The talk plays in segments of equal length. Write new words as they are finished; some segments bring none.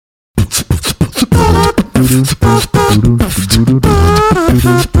everybody,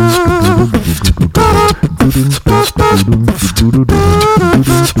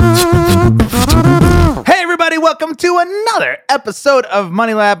 welcome to another episode of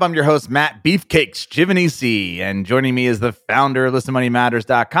Money Lab. I'm your host, Matt Beefcakes Giovanisi, and joining me is the founder of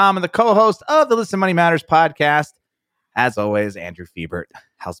ListenMoneyMatters.com and the co-host of the Listen Money Matters podcast, as always, Andrew Fiebert.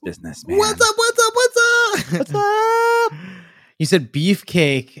 How's business, man? What's up? You said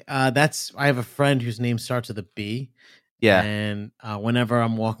beefcake. I have a friend whose name starts with a B. Yeah. And whenever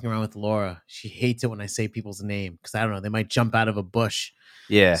I'm walking around with Laura, she hates it when I say people's name because I don't know, they might jump out of a bush.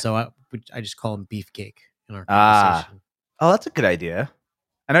 Yeah. So I just call him beefcake in our conversation. Oh, that's a good idea.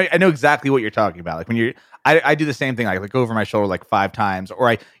 I know exactly what you're talking about. Like when I do the same thing. I like go over my shoulder like 5 times, or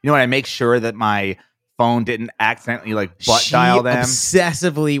I make sure that my phone didn't accidentally butt dial them.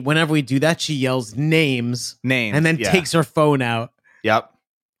 Obsessively, whenever we do that, she yells names, and then takes her phone out. Yep.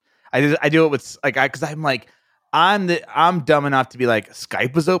 I do it with because I'm dumb enough to be like,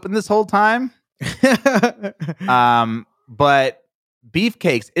 Skype was open this whole time. But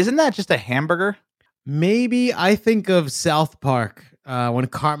beefcakes, isn't that just a hamburger? Maybe. I think of South Park when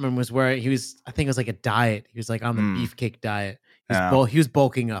Cartman was where he was. I think it was like a diet. He was like on the beefcake diet. He was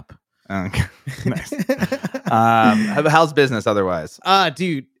bulking up. Okay. Nice. How's business otherwise?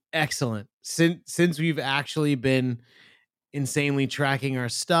 Dude, excellent. Since we've actually been insanely tracking our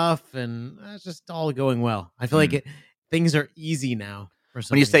stuff, and it's just all going well. I feel like things are easy now.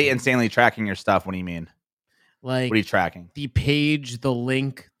 When you say insanely tracking your stuff, what do you mean? Like, what are you tracking? The page, the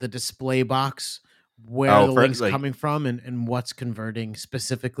link, the display box, where the link's coming from, and what's converting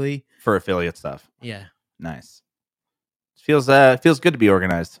specifically for affiliate stuff. Yeah, nice. Feels good to be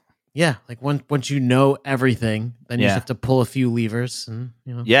organized. Yeah, like once you know everything, then you just have to pull a few levers, and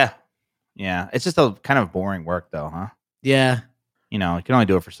Yeah. It's just a kind of boring work, though, huh? Yeah. You can only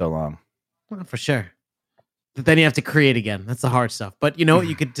do it for so long. Well, for sure. But then you have to create again. That's the hard stuff. But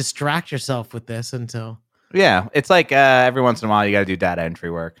you could distract yourself with this until. Yeah, it's like every once in a while you got to do data entry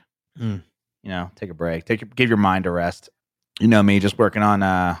work. Take a break. Give your mind a rest. You know me, just working on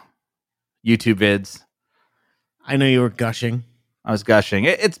YouTube vids. I know you were gushing. I was gushing.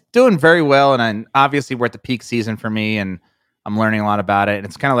 It's doing very well, and obviously we're at the peak season for me, and I'm learning a lot about it. And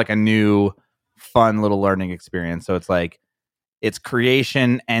it's kind of like a new, fun little learning experience. So it's like it's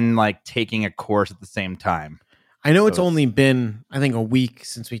creation and like taking a course at the same time. I know it's only been, I think, a week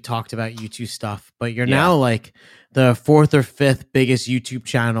since we talked about YouTube stuff, but you're now like the 4th or 5th biggest YouTube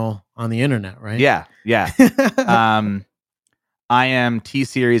channel on the internet, right? Yeah. I am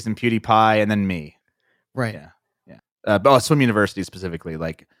T-Series and PewDiePie, and then me. Right. Yeah. Swim University specifically.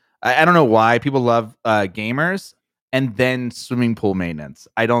 Like, I don't know why people love gamers and then swimming pool maintenance.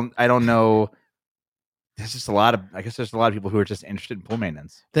 I don't know. There's just a lot of people who are just interested in pool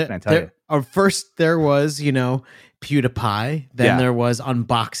maintenance. Can I tell you? First there was, PewDiePie. Then there was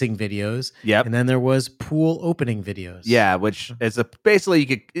unboxing videos. Yep. And then there was pool opening videos. Yeah, which is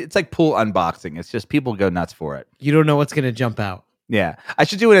basically it's like pool unboxing. It's just people go nuts for it. You don't know what's going to jump out. Yeah. I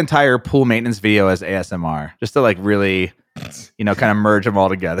should do an entire pool maintenance video as ASMR just to really, kind of merge them all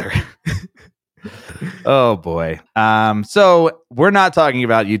together. Oh boy. So we're not talking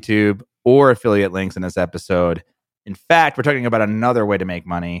about YouTube or affiliate links in this episode. In fact, we're talking about another way to make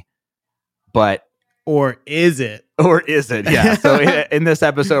money, or is it? Yeah. So in this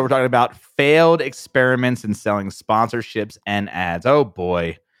episode, we're talking about failed experiments in selling sponsorships and ads. Oh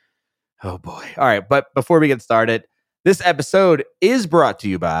boy. All right. But before we get started, this episode is brought to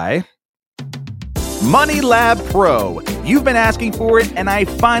you by Money Lab Pro. You've been asking for it, and I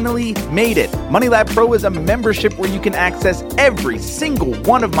finally made it. Money Lab Pro is a membership where you can access every single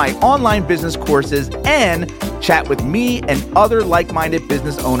one of my online business courses and chat with me and other like-minded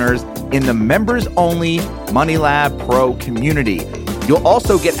business owners in the members-only Money Lab Pro community. You'll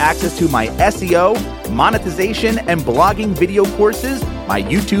also get access to my SEO, monetization, and blogging video courses, my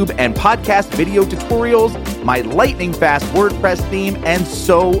YouTube and podcast video tutorials, my lightning-fast WordPress theme, and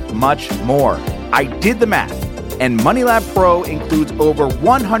so much more. I did the math, and Money Lab Pro includes over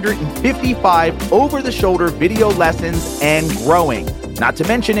 155 over-the-shoulder video lessons and growing. Not to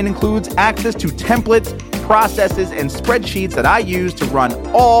mention, it includes access to templates, processes, and spreadsheets that I use to run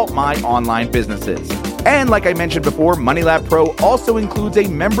all my online businesses. And like I mentioned before, Money Lab Pro also includes a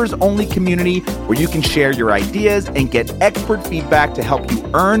members-only community where you can share your ideas and get expert feedback to help you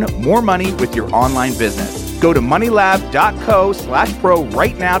earn more money with your online business. Go to moneylab.co/pro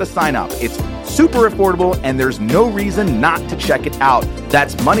right now to sign up. It's super affordable, and there's no reason not to check it out.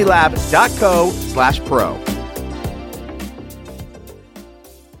 That's moneylab.co/pro.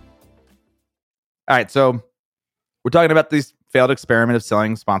 All right, so we're talking about this failed experiment of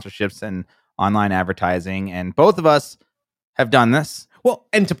selling sponsorships and online advertising, and both of us have done this. Well,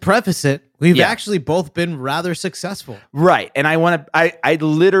 and to preface it, we've Yeah. actually both been rather successful. Right. And I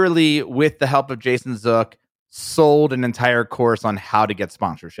literally, with the help of Jason Zook, sold an entire course on how to get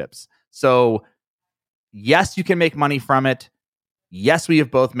sponsorships. So yes, you can make money from it. Yes, we have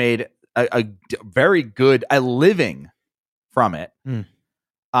both made a very good living from it.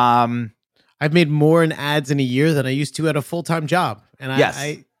 I've made more in ads in a year than I used to at a full-time job. And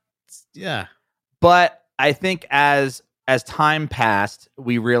yeah. But I think as time passed,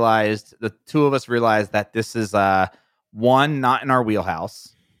 we realized, the two of us realized, that this is one, not in our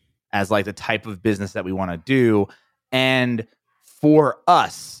wheelhouse as like the type of business that we want to do, and for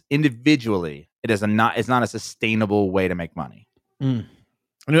us individually, it's not a sustainable way to make money.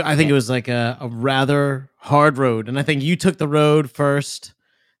 I think it was like a rather hard road, and I think you took the road first,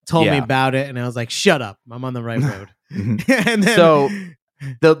 told me about it, and I was like, "Shut up, I'm on the right road." And then, so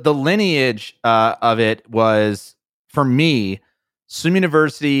the lineage of it was, for me, Swim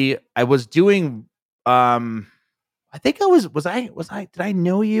University. I was doing. I think I was I did I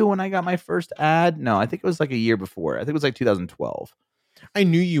know you when I got my first ad? No, I think it was like a year before. I think it was like 2012. I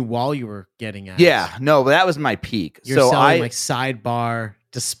knew you while you were getting ads. Yeah, no, but that was my peak. You're selling like sidebar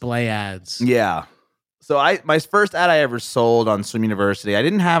display ads. Yeah. So my first ad I ever sold on Swim University, I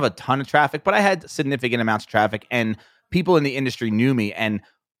didn't have a ton of traffic, but I had significant amounts of traffic, and people in the industry knew me, and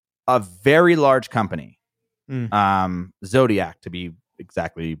a very large company, Zodiac to be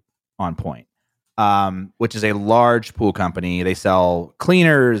exactly on point, which is a large pool company. They sell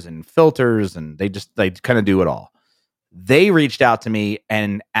cleaners and filters, and they kind of do it all. They reached out to me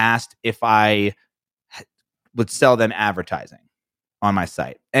and asked if I would sell them advertising on my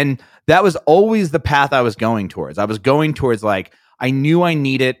site. And that was always the path I was going towards. I was going towards, like, I knew I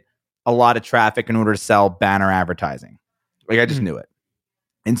needed a lot of traffic in order to sell banner advertising. Like, I just knew it.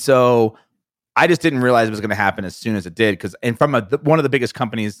 And so I just didn't realize it was going to happen as soon as it did. And from one of the biggest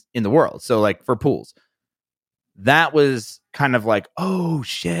companies in the world. So, like, for pools, that was kind of like, oh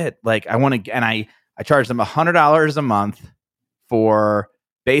shit. Like, I want to, and I charged them $100 a month for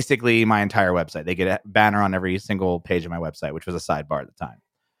basically my entire website. They get a banner on every single page of my website, which was a sidebar at the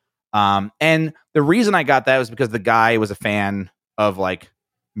time. And the reason I got that was because the guy was a fan of, like,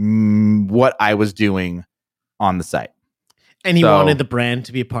 what I was doing on the site. And he wanted the brand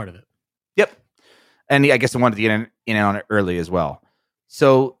to be a part of it. Yep. And I guess I wanted to get in on it early as well.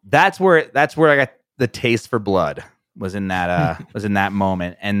 So that's where I got the taste for blood, was in that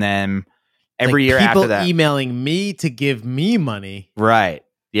moment. And then every year after that, people emailing me to give me money. Right.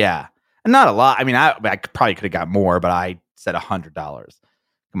 Yeah. And not a lot. I mean, I probably could have got more, but I said $100.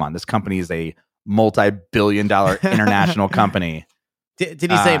 Come on. This company is a multi-billion-dollar international company. Did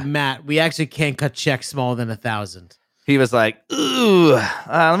he say, Matt, we actually can't cut checks smaller than 1,000? He was like, ooh,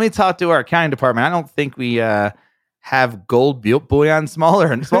 let me talk to our accounting department. I don't think we have gold bullion small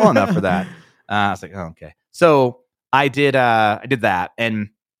enough for that. I was like, oh, okay. So I did that. And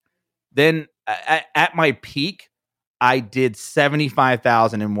then at my peak, I did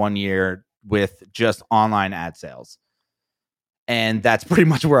 75,000 in 1 year with just online ad sales. And that's pretty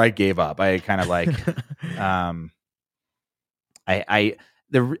much where I gave up. I kind of like,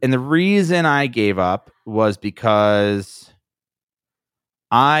 the reason I gave up was because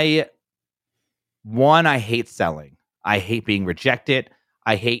I hate selling. I hate being rejected.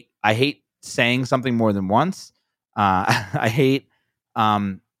 I hate saying something more than once. I hate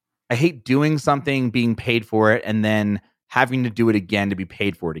doing something, being paid for it, and then having to do it again to be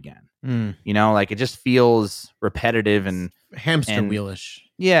paid for it again. You know, like, it just feels repetitive and hamster wheelish.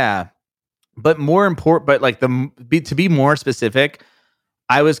 Yeah. But more important, but like to be more specific,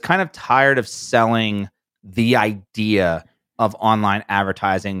 I was kind of tired of selling the idea of online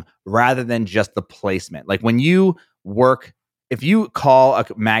advertising rather than just the placement. Like, when you if you call a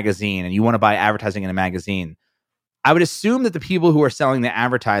magazine and you want to buy advertising in a magazine, I would assume that the people who are selling the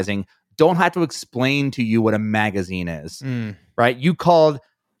advertising don't have to explain to you what a magazine is, right? You called,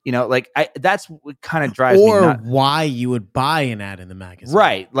 like, that's what kind of drives me nuts. Or why you would buy an ad in the magazine.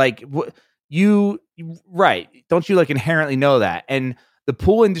 Right. Like, right. Don't you, like, inherently know that? And the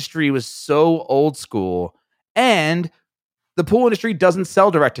pool industry was so old school, and the pool industry doesn't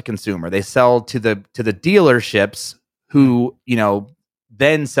sell direct to consumer. They sell to the dealerships who,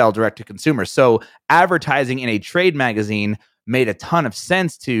 then sell direct to consumer. So advertising in a trade magazine made a ton of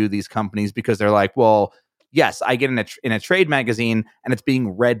sense to these companies, because they're like, well, yes, I get in a trade magazine, and it's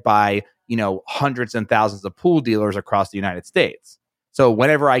being read by, hundreds and thousands of pool dealers across the United States. So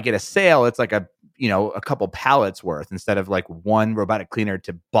whenever I get a sale, it's like a couple pallets worth, instead of like one robotic cleaner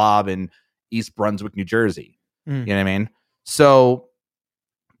to Bob in East Brunswick, New Jersey. You know what I mean? So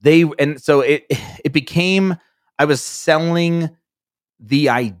so it became, I was selling the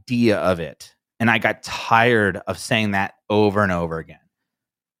idea of it, and I got tired of saying that over and over again,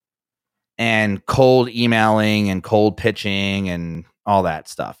 and cold emailing and cold pitching and all that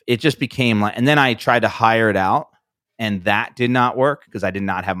stuff. It just became like, and then I tried to hire it out, and that did not work because I did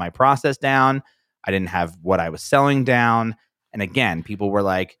not have my process down. I didn't have what I was selling down. And again, people were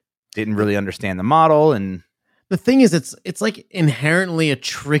like, didn't really understand the model. And the thing is, it's like inherently a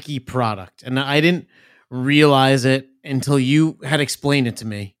tricky product. And I didn't realize it until you had explained it to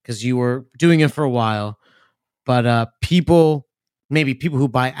me, because you were doing it for a while. But maybe people who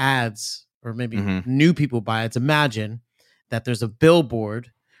buy ads, or maybe new people who buy ads, imagine that there's a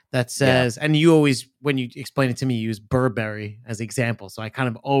billboard that says, and you always, when you explain it to me, you use Burberry as the example. So I kind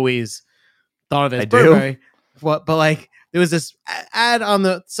of always thought of it as Burberry. But like, there was this ad on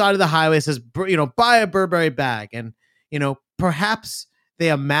the side of the highway that says, buy a Burberry bag. And, perhaps they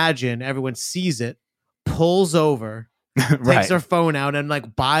imagine everyone sees it, pulls over, takes their phone out and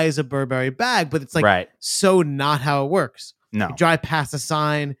like buys a Burberry bag. But it's like, so not how it works. No. You drive past a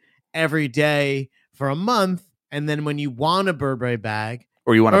sign every day for a month. And then when you want a Burberry bag,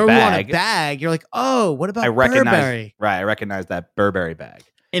 or you want a bag, you're like, oh, what about Burberry? Right. I recognize that Burberry bag.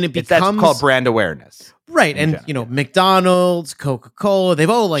 And it becomes, that's called brand awareness. Right. And, McDonald's, Coca-Cola, they've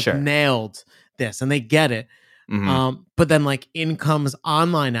all nailed this and they get it. Mm-hmm. But then like in comes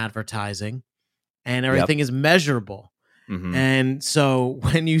online advertising and everything is measurable. Mm-hmm. And so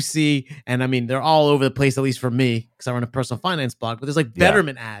when you see, and I mean, they're all over the place, at least for me, because I run a personal finance blog, but there's like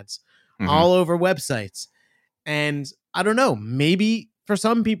Betterment ads all over websites. And I don't know, maybe for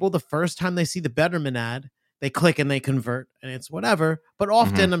some people, the first time they see the Betterment ad, they click and they convert and it's whatever. But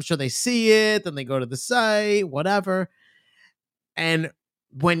often I'm sure they see it, then they go to the site, whatever. And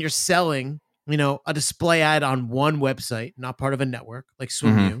when you're selling, a display ad on one website, not part of a network like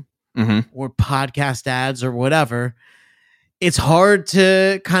SwimU or podcast ads or whatever, it's hard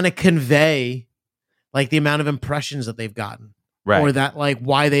to kind of convey like the amount of impressions that they've gotten, or that like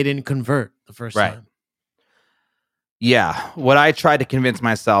why they didn't convert the first time. Yeah. What I tried to convince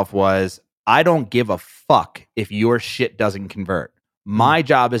myself was, I don't give a fuck if your shit doesn't convert. My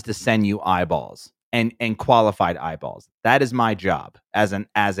job is to send you eyeballs and qualified eyeballs. That is my job as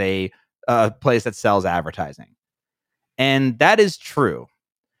a place that sells advertising. And that is true.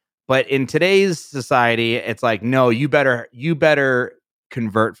 But in today's society, it's like, no, you better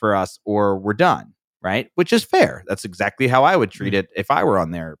convert for us or we're done, right? Which is fair. That's exactly how I would treat it if I were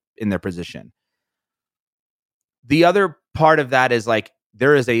in their position. The other part of that is like,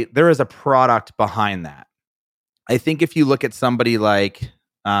 there is a product behind that. I think if you look at somebody like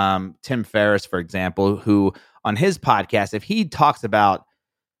Tim Ferriss, for example, who on his podcast, if he talks about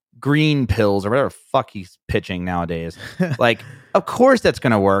green pills or whatever the fuck he's pitching nowadays, like, of course that's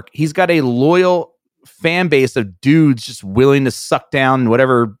going to work. He's got a loyal fan base of dudes just willing to suck down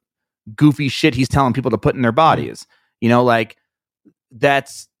whatever goofy shit he's telling people to put in their bodies. Like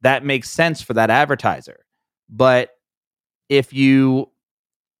that makes sense for that advertiser. But if you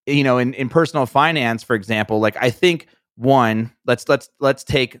in personal finance, for example, like I think let's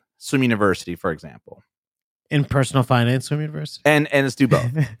take Swim University, for example. In personal finance, Swim University? And let's do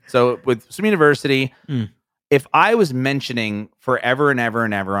both. So with Swim University, if I was mentioning forever and ever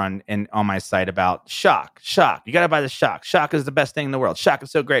and ever on my site about Shock, you got to buy the Shock. Shock is the best thing in the world. Shock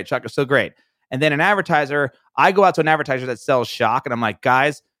is so great. Shock is so great. And then I go out to an advertiser that sells Shock and I'm like,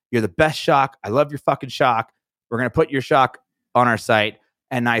 guys, you're the best Shock. I love your fucking Shock. We're going to put your Shock on our site.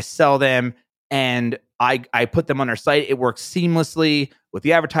 And I sell them and I put them on our site. It works seamlessly with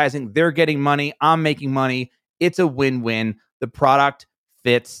the advertising. They're getting money. I'm making money. It's a win-win. The product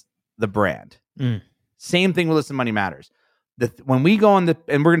fits the brand. Same thing with Listen Money Matters. When we go on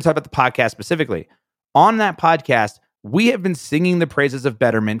and we're going to talk about the podcast specifically, on that podcast, we have been singing the praises of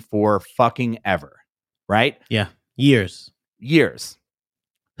Betterment for fucking ever, right? Yeah. Years.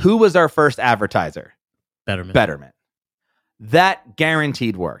 Who was our first advertiser? Betterment. That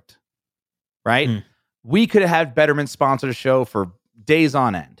guaranteed worked, right? We could have had Betterment sponsor the show for days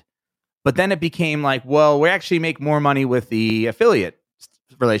on end. But then it became like, well, we actually make more money with the affiliate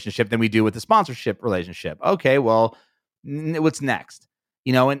relationship than we do with the sponsorship relationship. Okay, well, what's next?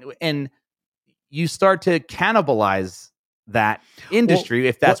 And you start to cannibalize that industry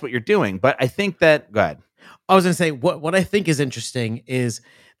if that's what you're doing. But I think that, go ahead. I was going to say, what I think is interesting is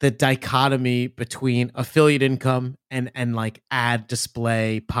the dichotomy between affiliate income and like ad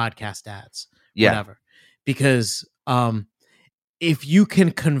display podcast ads, whatever. Because if you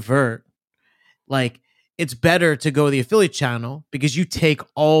can convert, like, it's better to go the affiliate channel because you take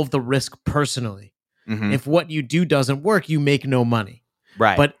all of the risk personally. If what you do doesn't work, you make no money.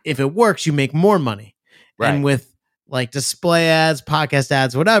 Right. But if it works, you make more money. Right. And with like display ads, podcast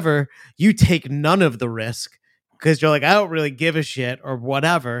ads, whatever, you take none of the risk because you're like, I don't really give a shit or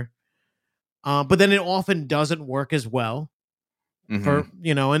whatever. But then it often doesn't work as well Mhm. for,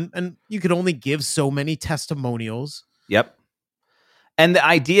 and you could only give so many testimonials. Yep. And the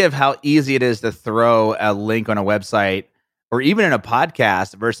idea of how easy it is to throw a link on a website or even in a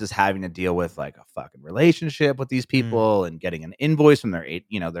podcast versus having to deal with like a fucking relationship with these people and getting an invoice from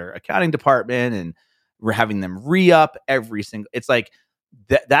their accounting department, and we're having them re-up every single, it's like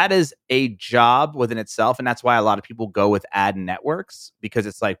that is a job within itself. And that's why a lot of people go with ad networks, because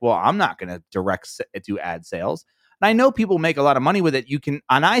it's like, well, I'm not going to do ad sales. And I know people make a lot of money with it.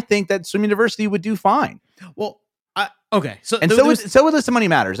 And I think that Swim University would do fine. Well, okay. So would Listen Money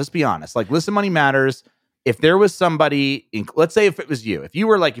Matters. Let's be honest. Like, Listen Money Matters. If there was somebody, let's say if it was you, if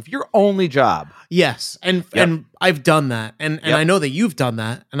your only job. Yes. And I've done that. And I know that you've done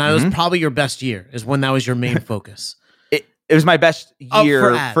that. And that was probably your best year, is when that was your main focus. It was my best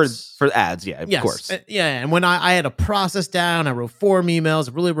year for ads. Yeah, of course. Yeah. And when I had a process down, I wrote form emails,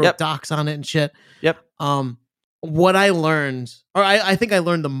 I really wrote docs on it and shit. Yep. What I learned, or I think I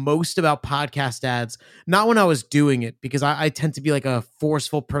learned the most about podcast ads, not when I was doing it, because I tend to be like a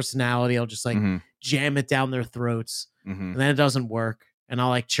forceful personality. I'll just like jam it down their throats, and then it doesn't work, and I'll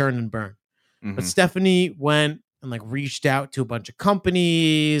like churn and burn. But Stephanie went and like reached out to a bunch of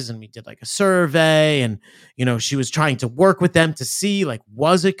companies, and we did like a survey, and she was trying to work with them to see like,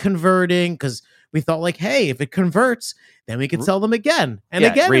 was it converting? Because we thought like, hey, if it converts, then we can sell them again and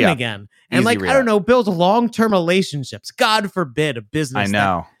again and again. And like, I don't know, build long-term relationships. God forbid a business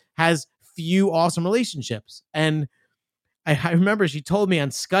that has few awesome relationships. And I remember she told me on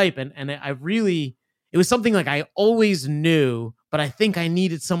Skype, and it was something like I always knew, but I think I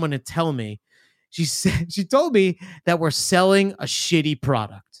needed someone to tell me. She told me that we're selling a shitty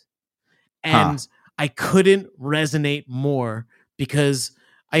product. And I couldn't resonate more, because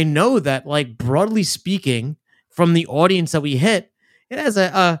I know that, like, broadly speaking, from the audience that we hit, it has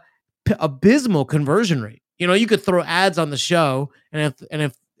a abysmal conversion rate. You could throw ads on the show, and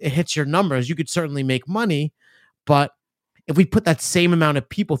if it hits your numbers, you could certainly make money. But if we put that same amount of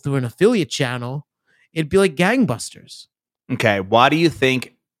people through an affiliate channel, it'd be like gangbusters. Okay, why do you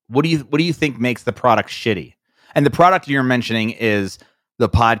think? What do you think makes the product shitty? And the product you're mentioning is the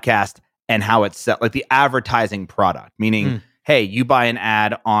podcast and how it's set, like the advertising product, meaning, hey, you buy an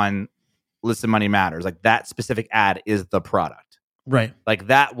ad on Listen Money Matters, like that specific ad is the product. Right. Like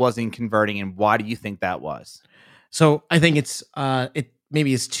that wasn't converting. And why do you think that was? So I think it's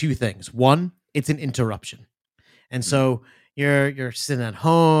maybe it's two things. One, it's an interruption. And so you're sitting at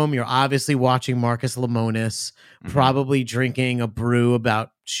home, you're obviously watching Marcus Lemonis, probably drinking a brew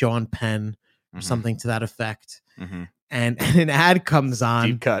about Sean Penn or something to that effect. And an ad comes on.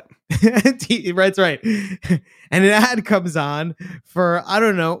 Deep cut. That's right. And an ad comes on for, I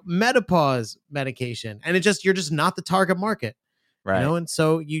don't know, menopause medication. And you're just not the target market. Right. And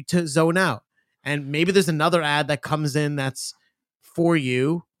so you zone out. And maybe there's another ad that comes in that's for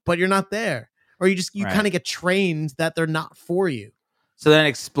you, but you're not there. Or you kind of get trained that they're not for you. So then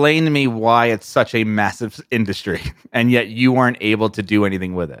explain to me why it's such a massive industry and yet you weren't able to do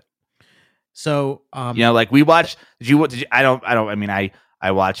anything with it. So, like we watched, I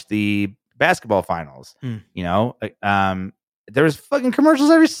watched the basketball finals, there's fucking commercials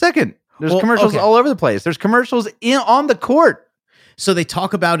every second. There's commercials all over the place. There's commercials on the court. So they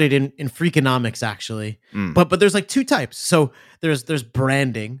talk about it in Freakonomics, actually. But there's like two types. So there's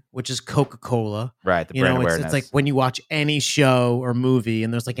branding, which is Coca-Cola. Right. The brand awareness. It's like when you watch any show or movie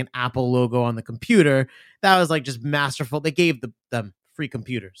and there's like an Apple logo on the computer, that was like just masterful. They gave them free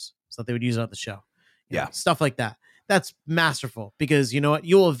computers so that they would use it on the show. You know, stuff like that. That's masterful, because you know what?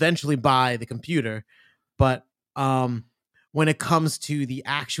 You'll eventually buy the computer. But when it comes to the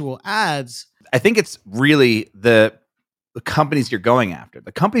actual ads, I think it's really the companies you're going after.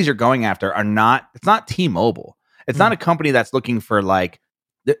 The companies you're going after it's not T-Mobile. It's not a company that's looking for like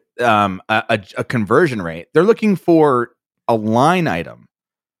a conversion rate. They're looking for a line item,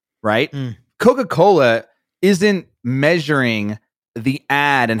 right? Coca-Cola isn't measuring the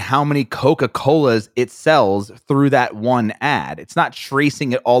ad and how many Coca-Colas it sells through that one ad. It's not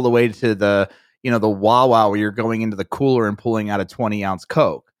tracing it all the way to the Wawa where you're going into the cooler and pulling out a 20-ounce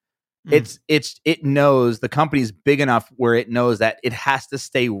Coke. It knows, the company's big enough where it knows that it has to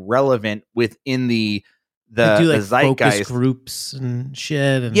stay relevant within the zeitgeist, focus groups and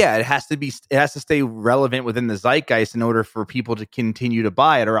shit. And it has to stay relevant within the zeitgeist in order for people to continue to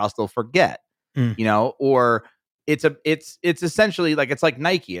buy it, or else they'll forget. Or it's essentially like, it's like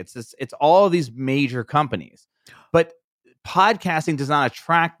Nike. It's all of these major companies, but podcasting does not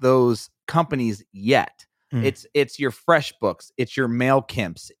attract those companies yet. It's your FreshBooks, it's your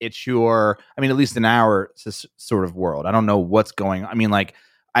MailChimps, it's your, I mean, at least in our sort of world. I don't know what's going on. I mean, like,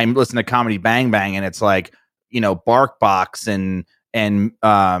 I'm listening to Comedy Bang Bang, and it's like, BarkBox and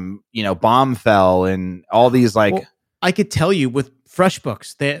Bombfell and all these, like. Well, I could tell you with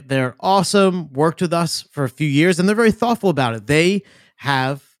FreshBooks, they're awesome, worked with us for a few years, and they're very thoughtful about it. They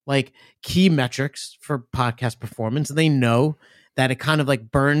have like key metrics for podcast performance, and they know that it kind of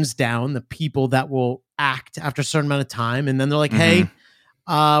like burns down the people that will act after a certain amount of time, and then they're like, hey,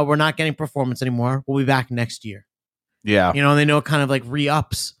 we're not getting performance anymore, we'll be back next year. Yeah. And they know it kind of like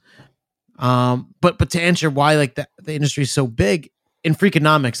re-ups. But to answer why like the industry is so big in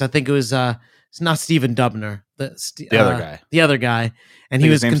Freakonomics, I think it was it's not Stephen Dubner, the other guy, and he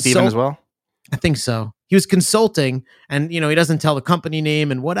was Stephen as well. I think so. He was consulting, and he doesn't tell the company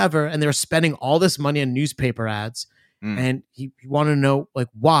name and whatever, and they were spending all this money on newspaper ads, and he wanted to know like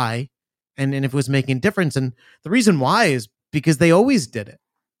why, and if it was making a difference, and the reason why is because they always did it,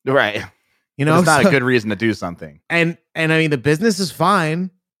 right? It's not a good reason to do something, and I mean the business is fine,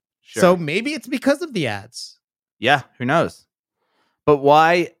 sure. So maybe it's because of the ads. Yeah, who knows? But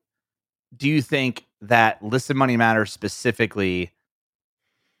why do you think that Listen Money Matters specifically?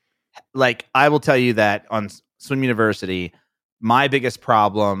 Like, I will tell you that on Swim University, my biggest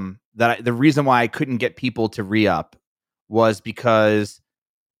problem, the reason why I couldn't get people to re-up was because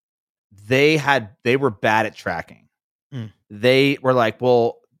they were bad at tracking. They were like,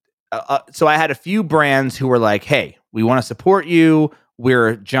 well, so I had a few brands who were like, hey, we want to support you. We're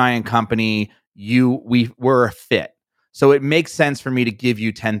a giant company. We're a fit. So it makes sense for me to give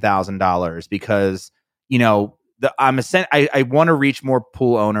you $10,000 because, I want to reach more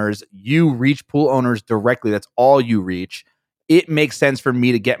pool owners. You reach pool owners directly. That's all you reach. It makes sense for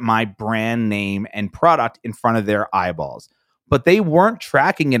me to get my brand name and product in front of their eyeballs. But they weren't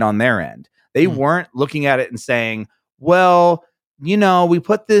tracking it on their end. They weren't looking at it and saying, well, we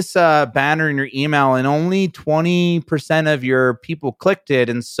put this banner in your email and only 20% of your people clicked it.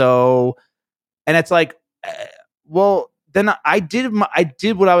 And it's like, well, then I did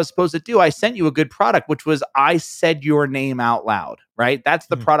what I was supposed to do. I sent you a good product, which was I said your name out loud, right? That's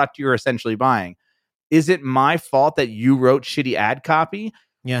the product you're essentially buying. Is it my fault that you wrote shitty ad copy?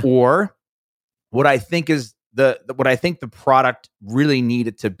 Yeah. Or what I think is what I think the product really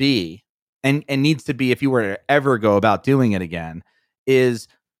needed to be and needs to be if you were to ever go about doing it again is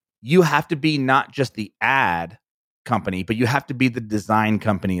you have to be not just the ad company, but you have to be the design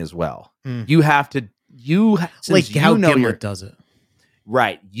company as well. You have to like how Gimlet does it,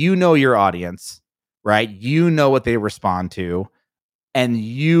 right? Your audience, right? What they respond to, and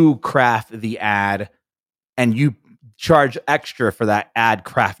you craft the ad, and you charge extra for that ad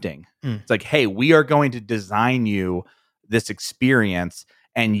crafting. It's like, hey, we are going to design you this experience,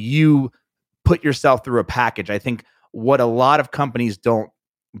 and you put yourself through a package. I think what a lot of companies don't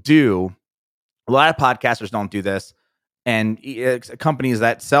do, a lot of podcasters don't do this. And companies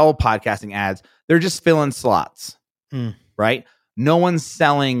that sell podcasting ads, they're just filling slots, right? No one's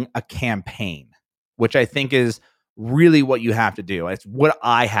selling a campaign, which I think is really what you have to do. It's what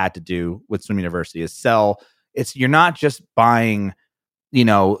I had to do with Swim University is sell. You're not just buying,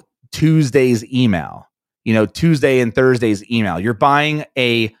 Tuesday's email, Tuesday and Thursday's email. You're buying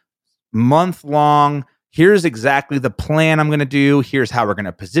a month-long, here's exactly the plan I'm going to do. Here's how we're going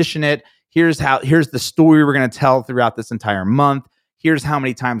to position it. Here's the story we're going to tell throughout this entire month. Here's how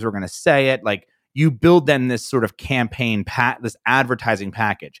many times we're going to say it. Like, you build then this sort of campaign, this advertising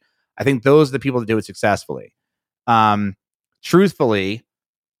package. I think those are the people that do it successfully. Truthfully,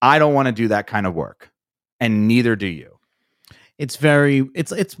 I don't want to do that kind of work, and neither do you. It's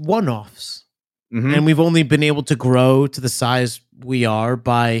one-offs, and we've only been able to grow to the size we are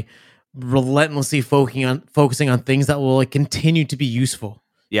by relentlessly focusing on things that will continue to be useful.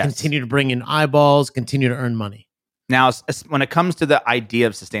 Yes. Continue to bring in eyeballs, continue to earn money. Now, when it comes to the idea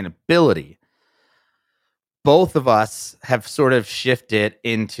of sustainability, both of us have sort of shifted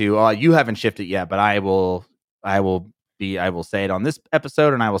into, you haven't shifted yet, but I will say it on this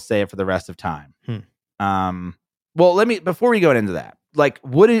episode, and I will say it for the rest of time. Well, before we go into that, like,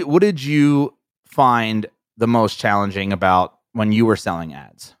 what did you find the most challenging about when you were selling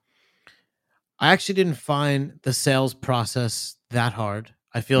ads? I actually didn't find the sales process that hard.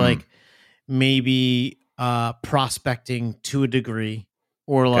 I feel like maybe prospecting to a degree,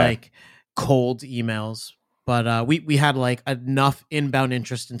 or like cold emails. But we had like enough inbound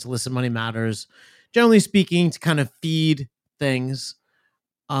interest into Listen Money Matters, generally speaking, to kind of feed things.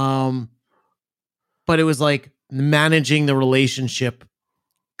 But it was like managing the relationship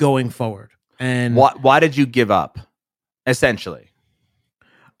going forward. And why did you give up? essentially.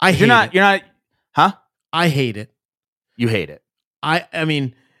 I hate it. You're not, huh? I hate it. You hate it. I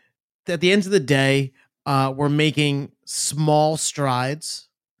mean, at the end of the day, we're making small strides.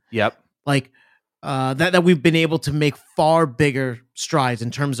 Yep. Like that we've been able to make far bigger strides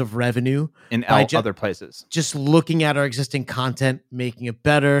in terms of revenue In by other places. just looking at our existing content, making it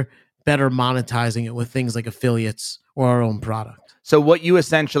better monetizing it with things like affiliates or our own product. So what you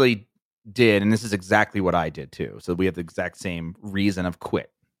essentially did, and this is exactly what I did too. So we have the exact same reason of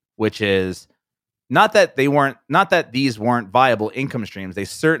quit, which is not that these weren't viable income streams. They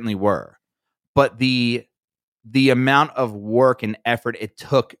certainly were, but the amount of work and effort it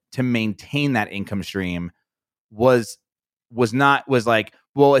took to maintain that income stream was like,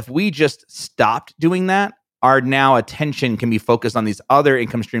 well, if we just stopped doing that, our now attention can be focused on these other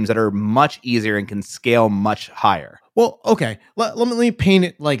income streams that are much easier and can scale much higher. Well, okay. Let me paint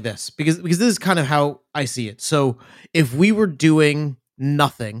it like this because this is kind of how I see it. So if we were doing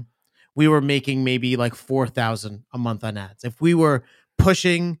nothing, we were making maybe like 4,000 a month on ads. If we were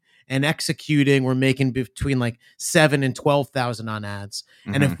pushing and executing, we're making between like 7 and 12,000 on ads.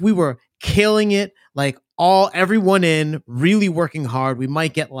 Mm-hmm. And if we were killing it, like everyone in really working hard, we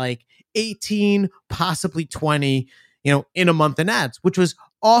might get like 18, possibly 20, in a month in ads, which was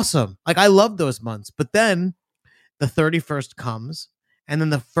awesome. Like I love those months. But then the 31st comes and then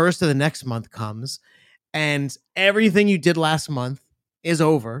the first of the next month comes and everything you did last month is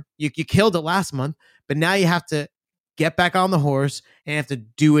over. You killed it last month, but now you have to get back on the horse and you have to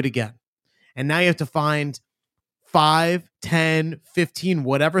do it again. And now you have to find 5, 10, 15,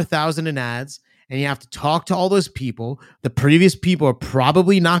 whatever thousand in ads. And you have to talk to all those people. The previous people are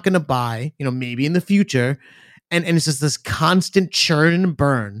probably not going to buy, maybe in the future. And it's just this constant churn and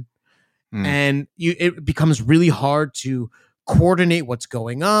burn. And it becomes really hard to coordinate what's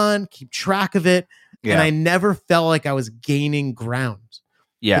going on, keep track of it. Yeah. And I never felt like I was gaining ground.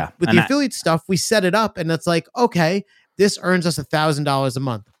 Yeah. With the affiliate stuff, we set it up and it's like, okay, this earns us $1,000 a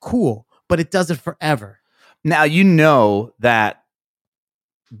month. Cool. But it does it forever. Now, that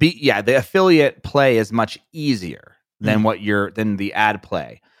the affiliate play is much easier than than the ad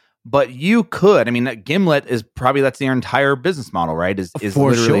play. But you could, Gimlet is probably, that's their entire business model, right? Is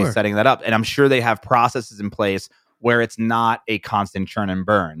literally setting that up. And I'm sure they have processes in place where it's not a constant churn and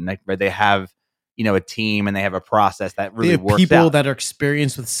burn. Like where they have, a team and they have a process that really works out. People that are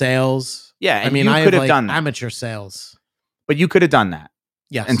experienced with sales. Yeah. And I could have done that. Amateur sales. But you could have done that.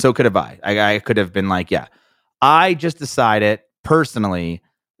 Yes. And so could have I. I could have been like, yeah. I just decided personally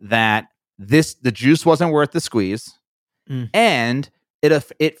that the juice wasn't worth the squeeze, and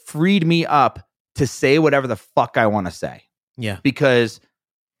it freed me up to say whatever the fuck I want to say. Yeah, because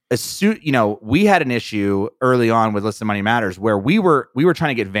we had an issue early on with Listen Money Matters where we were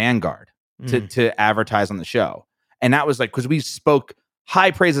trying to get Vanguard to advertise on the show, and that was like because we spoke high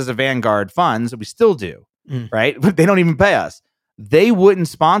praises of Vanguard funds, we still do, right? But they don't even pay us. They wouldn't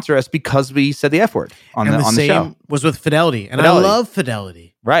sponsor us because we said the F word on the show. Was with Fidelity. And I love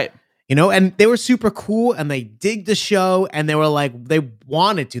Fidelity. Right. And they were super cool and they dig the show and they were like, they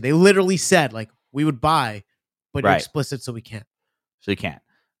wanted to. They literally said, like, we would buy, but you're explicit, so we can't. So you can't.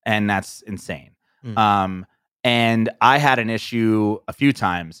 And that's insane. And I had an issue a few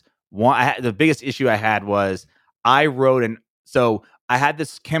times. The biggest issue I had was I had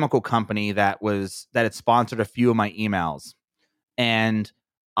this chemical company that had sponsored a few of my emails. And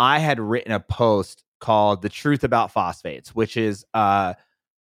I had written a post called "The Truth About Phosphates," which is a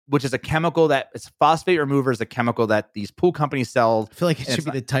chemical phosphate remover is a chemical that these pool companies sell. I feel like it should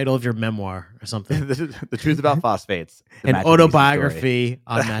be the title of your memoir or something. The Truth About Phosphates, an autobiography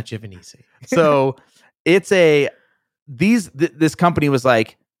on Matt Giovanisi. So it's this company was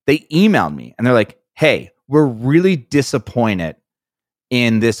like, they emailed me and they're like, "Hey, we're really disappointed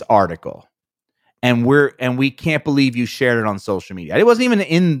in this article. And we can't believe you shared it on social media." It wasn't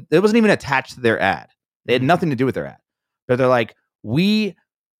even attached to their ad. They had nothing to do with their ad. But they're like, we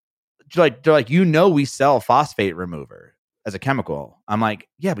sell phosphate remover as a chemical. I'm like,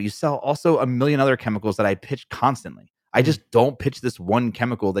 yeah, but you sell also a million other chemicals that I pitch constantly. I just don't pitch this one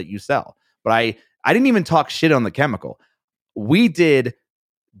chemical that you sell. But I didn't even talk shit on the chemical. We did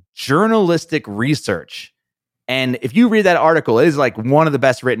journalistic research. And if you read that article, it is like one of the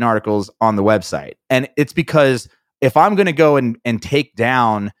best written articles on the website. And it's because if I'm going to go and take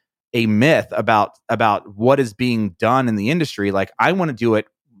down a myth about what is being done in the industry, like I want to do it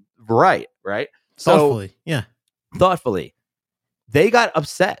right? Thoughtfully, thoughtfully. They got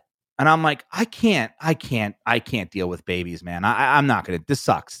upset, and I'm like, I can't deal with babies, man. I'm not gonna. This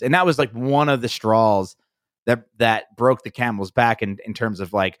sucks. And that was like one of the straws that broke the camel's back in terms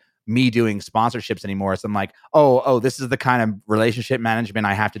of like me doing sponsorships anymore. So I'm like, oh, this is the kind of relationship management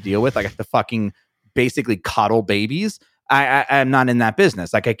I have to deal with. Like I have to fucking basically coddle babies. I'm not in that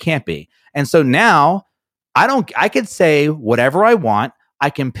business. Like I can't be. And so now I could say whatever I want. I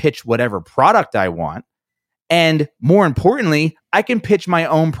can pitch whatever product I want. And more importantly, I can pitch my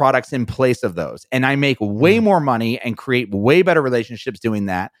own products in place of those. And I make way more money and create way better relationships doing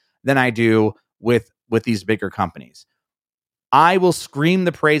that than I do with these bigger companies. I will scream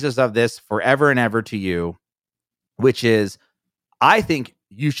the praises of this forever and ever to you, which is I think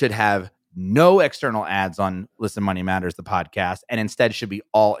you should have no external ads on Listen Money Matters, the podcast, and instead should be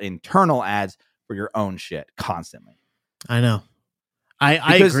all internal ads for your own shit constantly. I know.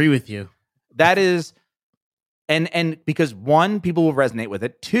 I agree with you. That is, and because one, people will resonate with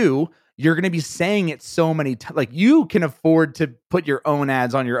it. Two, you're going to be saying it so many times. Like you can afford to put your own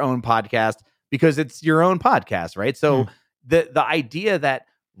ads on your own podcast because it's your own podcast, right? So the idea that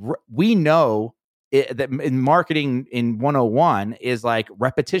we know that in marketing in 101 is like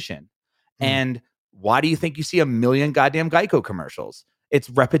repetition. And why do you think you see a million goddamn Geico commercials? It's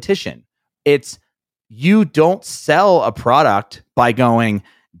repetition. It's you don't sell a product by going,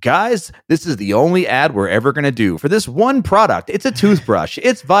 guys, this is the only ad we're ever going to do for this one product. It's a toothbrush.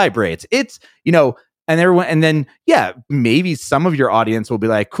 It's vibrates. It's, and everyone, and then, yeah, maybe some of your audience will be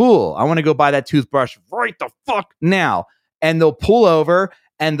like, cool, I want to go buy that toothbrush right the fuck now. And they'll pull over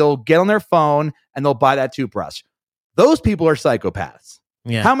and they'll get on their phone and they'll buy that toothbrush. Those people are psychopaths.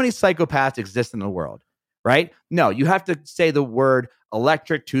 Yeah. How many psychopaths exist in the world, right? No, you have to say the word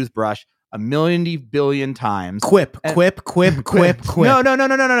electric toothbrush a million billion times. Quip. No. It's not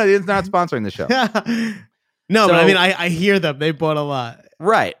sponsoring the show. No, but I mean, I hear them. They bought a lot.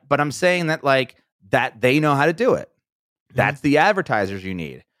 Right. But I'm saying that like that they know how to do it. That's the advertisers you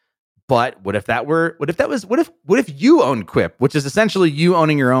need. But what if you owned Quip, which is essentially you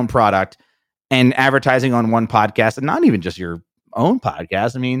owning your own product and advertising on one podcast and not even just your own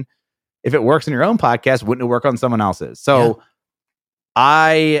podcast. I mean, if it works in your own podcast, wouldn't it work on someone else's? So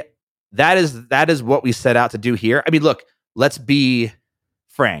that is what we set out to do here. I mean, look, let's be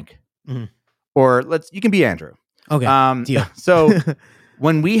Frank, or you can be Andrew. Okay. Deal. So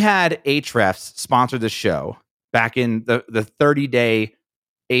when we had Ahrefs sponsor the show back in the 30-day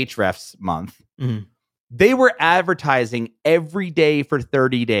Ahrefs month, they were advertising every day for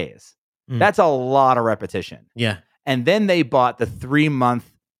 30 days. That's a lot of repetition. Yeah. And then they bought the 3-month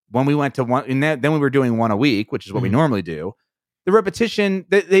when we went to one, and then we were doing one a week, which is what we normally do. The repetition,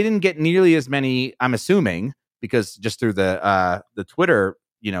 they didn't get nearly as many, I'm assuming, because just through the Twitter,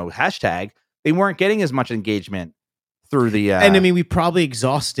 hashtag, they weren't getting as much engagement through the. And I mean, we probably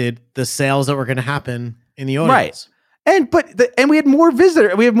exhausted the sales that were going to happen in the audience. Right. And we had more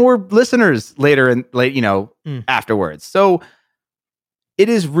we have more listeners later afterwards. So it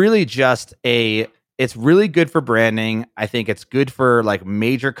is really just it's really good for branding. I think it's good for like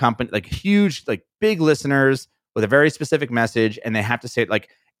major company, like huge, like big listeners with a very specific message. And they have to say it like,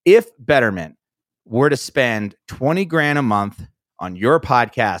 if Betterment were to spend $20,000 a month on your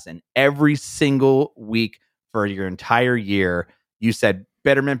podcast and every single week for your entire year, you said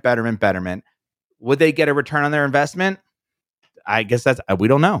Betterment, would they get a return on their investment? I guess we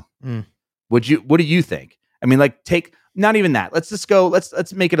don't know. What do you think? I mean, like not even that. Let's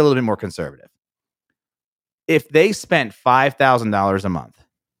let's make it a little bit more conservative. If they spent $5,000 a month,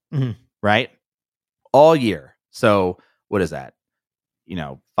 right? All year. So what is that?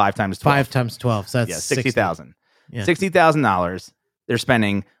 5 times 12. 5 times 12. So that's $60,000. Yeah. $60,000 they're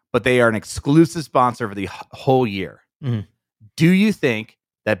spending, but they are an exclusive sponsor for the whole year. Do you think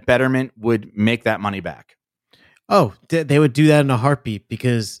that Betterment would make that money back? Oh, they would do that in a heartbeat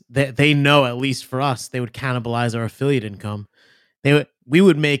because they know, at least for us, they would cannibalize our affiliate income. We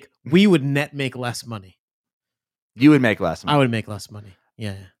would net make less money. You would make less money. I would make less money.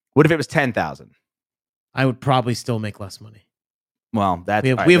 Yeah. What if it was 10,000? I would probably still make less money. Well, we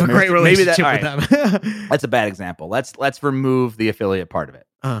have a great relationship with them. That's a bad example. Let's remove the affiliate part of it.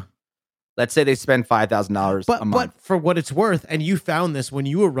 Let's say they spend $5,000 a month. But for what it's worth, and you found this when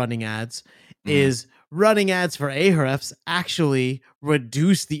you were running ads, is running ads for Ahrefs actually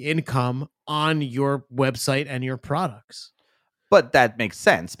reduce the income on your website and your products. But that makes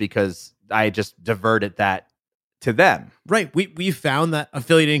sense because I just diverted that to them. Right. We found that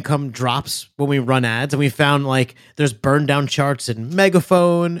affiliate income drops when we run ads, and we found like there's burn down charts in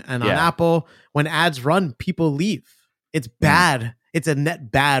Megaphone and on Apple. When ads run, people leave. It's bad. It's a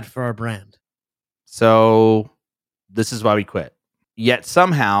net bad for our brand. So this is why we quit. Yet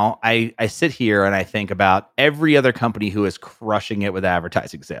somehow I sit here and I think about every other company who is crushing it with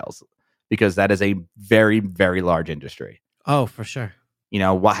advertising sales, because that is a very, very large industry. Oh, for sure.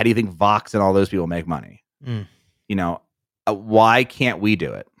 How do you think Vox and all those people make money? Mm. Why can't we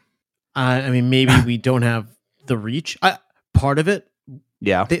do it? I mean, maybe we don't have the reach. Part of it,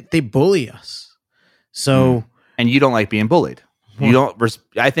 Yeah. they bully us. So, and you don't like being bullied. You don't.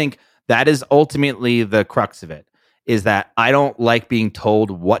 I think that is ultimately the crux of it. Is that I don't like being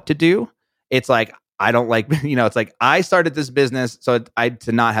told what to do. It's like I don't like. It's like I started this business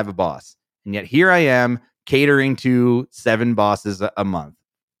to not have a boss, and yet here I am catering to 7 bosses a month.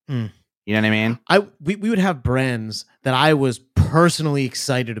 Mm. You know what I mean? We would have brands that I was personally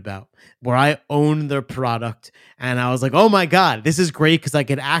excited about, where I owned their product, and I was like, "Oh my god, this is great!" Because I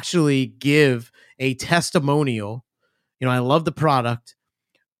could actually give a testimonial. I love the product,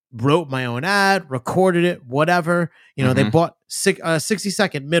 wrote my own ad, recorded it, whatever. They bought a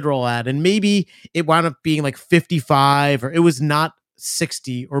 60-second mid-roll ad, and maybe it wound up being like 55, or it was not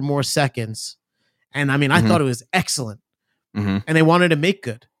 60 or more seconds. And I mean, I thought it was excellent, and they wanted to make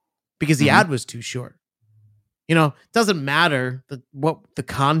good because the ad was too short. It doesn't matter what the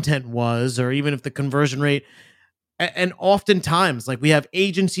content was, or even if the conversion rate. And oftentimes, like, we have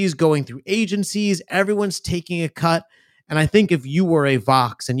agencies going through agencies, everyone's taking a cut. And I think if you were a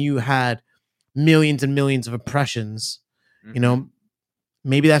Vox and you had millions and millions of impressions,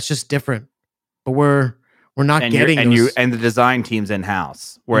 maybe that's just different. But we're not getting those. And the design team's in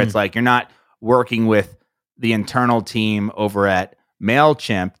house, where it's like you're not working with the internal team over at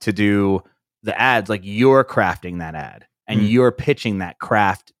MailChimp to do the ads. Like, you're crafting that ad and you're pitching that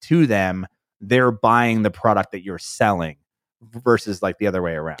craft to them. They're buying the product that you're selling versus like the other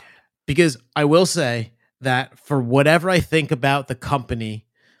way around. Because I will say that for whatever I think about the company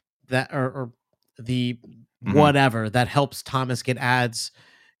that or the whatever that helps Thomas get ads,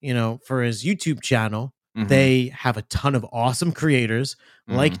 for his YouTube channel, they have a ton of awesome creators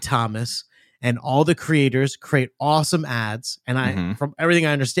like Thomas, and all the creators create awesome ads. And from everything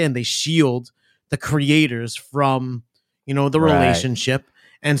I understand, they shield the creators from, the relationship.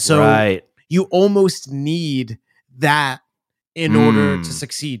 And so you almost need that in order to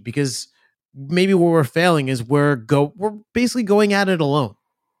succeed, because maybe where we're failing is we're basically going at it alone.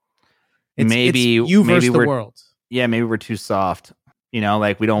 It's you versus the world. Yeah, maybe we're too soft.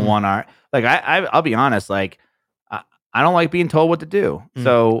 Like, we don't want our, like, I'll be honest, like, I don't like being told what to do.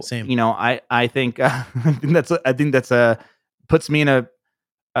 So, same. I think that's puts me in a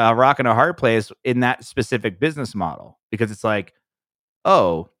rock and a hard place in that specific business model, because it's like,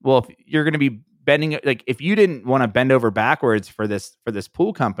 oh, well, if you're going to be bending, like, if you didn't want to bend over backwards for this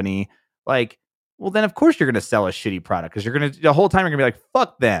pool company, like, well, then of course you're going to sell a shitty product, because the whole time you're going to be like,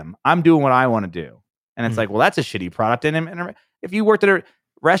 fuck them, I'm doing what I want to do. And it's like, well, that's a shitty product. And if you worked at a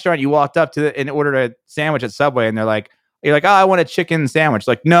restaurant, you walked up to and ordered a sandwich at Subway, and you're like, oh, I want a chicken sandwich.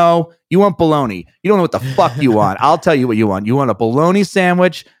 Like, no, you want bologna. You don't know what the fuck you want. I'll tell you what you want. You want a bologna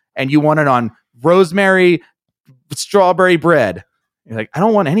sandwich, and you want it on rosemary strawberry bread. You're like, I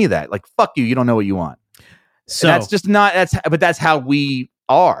don't want any of that. Like, fuck you. You don't know what you want. So that's just not, but that's how we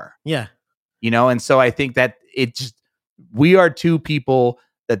are. Yeah. And so I think that we are two people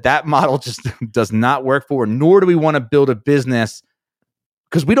that model just does not work for, nor do we want to build a business,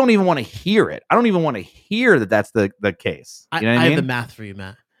 because we don't even want to hear it. I don't even want to hear that that's the case. I have the math for you,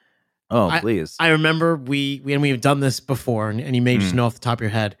 Matt. Oh, please. I remember we've done this before, and you may just know off the top of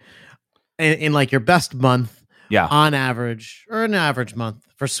your head. In like your best month, on average, or an average month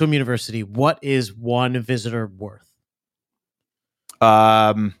for Swim University, what is one visitor worth?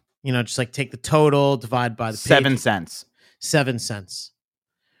 Just like take the total, divide by the 7 cents. 7 cents.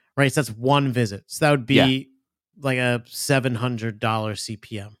 Right, so that's one visit. So that would be like a $700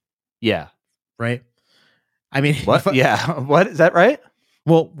 CPM. Yeah. Right? I mean, what? What? Is that right?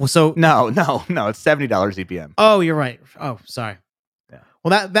 Well, so no, it's $70 CPM. Oh, you're right. Oh, sorry. Yeah.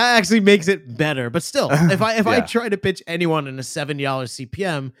 Well, that actually makes it better. But still, if I try to pitch anyone in a $70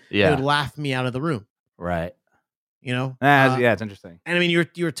 CPM, they would laugh me out of the room. Right. It's interesting. And I mean,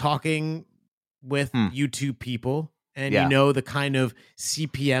 you're talking with YouTube people, and the kind of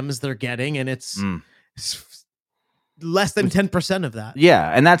CPMs they're getting, and it's less than 10% of that. Yeah,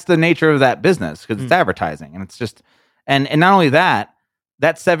 and that's the nature of that business, because it's advertising, and it's just, and not only that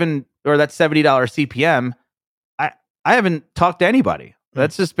 $70 CPM, I haven't talked to anybody.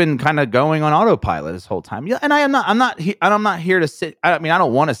 That's just been kind of going on autopilot this whole time. Yeah, and I'm not here to sit. I mean, I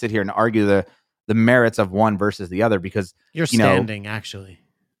don't want to sit here and argue the merits of one versus the other, because you're standing actually.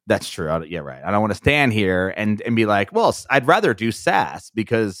 That's true. Yeah, right. I don't want to stand here and be like, well, I'd rather do SaaS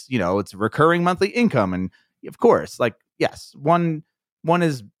because, it's recurring monthly income. And of course, like, yes, one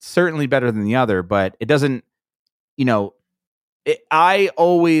is certainly better than the other, but it doesn't, I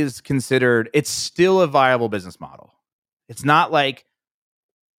always considered it's still a viable business model. It's not like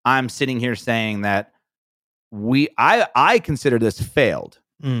I'm sitting here saying that I consider this failed.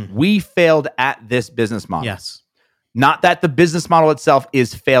 We failed at this business model. Yes. Not that the business model itself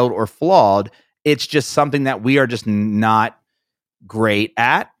is failed or flawed. It's just something that we are just not great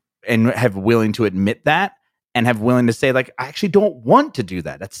at, and have willing to admit that, and have willing to say, like, I actually don't want to do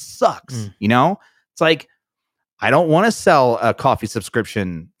that. That sucks. You know, it's like, I don't want to sell a coffee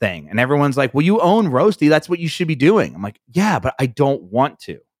subscription thing. And everyone's like, well, you own Roasty. That's what you should be doing. I'm like, yeah, but I don't want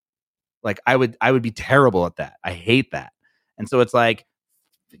to. Like, I would be terrible at that. I hate that. And so it's like,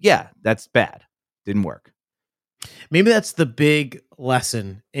 yeah, that's bad. Didn't work. Maybe that's the big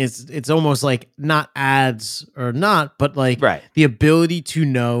lesson. It's almost like not ads or not, but like the ability to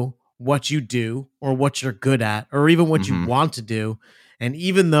know what you do or what you're good at, or even what you want to do. And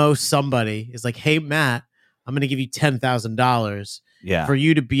even though somebody is like, hey, Matt, I'm going to give you $10,000 for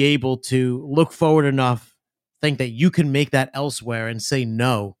you to be able to look forward enough, think that you can make that elsewhere and say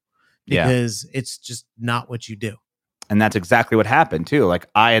no, because it's just not what you do. And that's exactly what happened too. Like,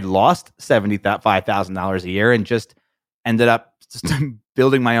 I had lost $75,000 a year and just ended up just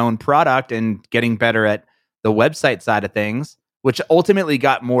building my own product and getting better at the website side of things, which ultimately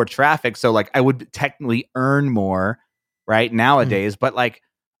got more traffic. So like, I would technically earn more right nowadays, but like,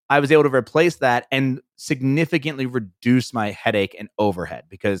 I was able to replace that and significantly reduce my headache and overhead,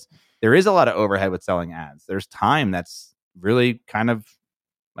 because there is a lot of overhead with selling ads. There's time that's really kind of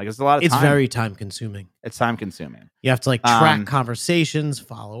like, it's a lot of time. It's very time consuming. It's time consuming. You have to like track conversations,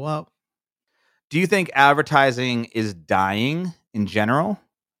 follow up. Do you think advertising is dying in general?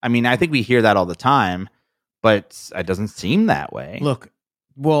 I mean, I think we hear that all the time, but it doesn't seem that way. Look,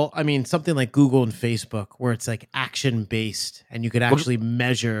 well, I mean, something like Google and Facebook, where it's like action based and you could actually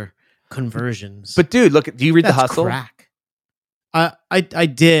measure conversions. But dude, look, do you read The Hustle? Crack. I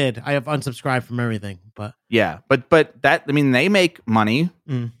did. I have unsubscribed from everything, but yeah, but that, I mean, they make money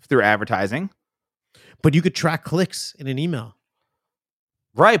through advertising. But you could track clicks in an email,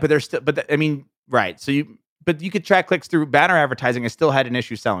 right? But there's still, I mean, right? So you could track clicks through banner advertising. I still had an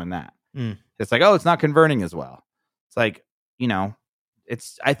issue selling that. It's like, oh, it's not converting as well. It's like, you know,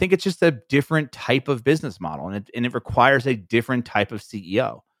 I think it's just a different type of business model, and it requires a different type of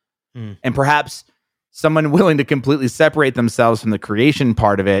CEO, and perhaps someone willing to completely separate themselves from the creation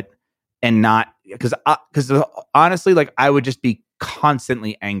part of it, and not, because honestly, like, I would just be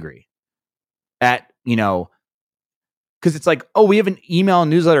constantly angry at, you know, because it's like, oh, we have an email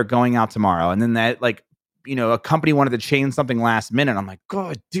newsletter going out tomorrow, and then that, like, you know, a company wanted to change something last minute. I'm like,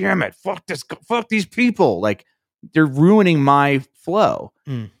 God damn it, fuck these people, like, they're ruining my flow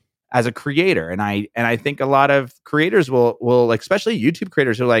as a creator. And I think a lot of creators will like, especially YouTube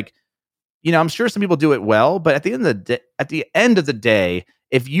creators, are like, you know, I'm sure some people do it well, but at the end of the day,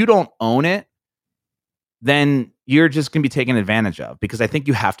 if you don't own it, then you're just going to be taken advantage of, because I think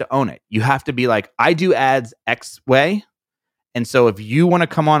you have to own it. You have to be like, I do ads X way. And so if you want to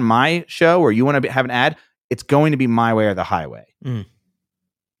come on my show, or you want to have an ad, it's going to be my way or the highway.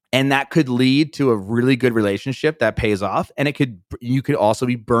 And that could lead to a really good relationship that pays off. And you could also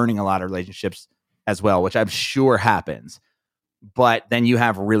be burning a lot of relationships as well, which I'm sure happens. But then you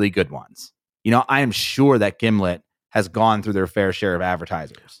have really good ones. You know, I am sure that Gimlet has gone through their fair share of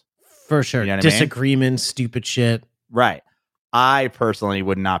advertisers. For sure. You know disagreements, stupid shit. Right. I personally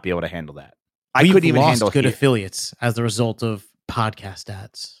would not be able to handle that. I couldn't even handle good affiliates as the result of podcast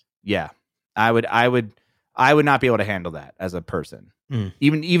ads. Yeah. I would not be able to handle that as a person.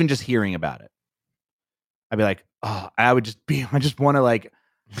 Even just hearing about it. I'd be like, oh, I just want to like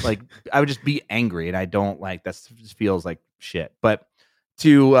I would just be angry, and I don't like that. Just feels like shit. But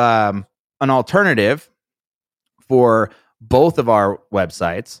to an alternative for both of our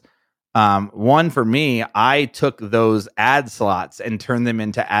websites, one, for me, I took those ad slots and turned them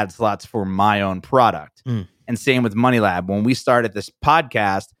into ad slots for my own product. And same with Money Lab. When we started this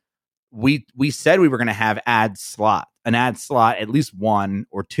podcast, we said we were going to have an ad slot, at least one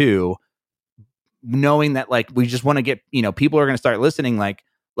or two, knowing that, like, we just want to get, you know, people are going to start listening. Like,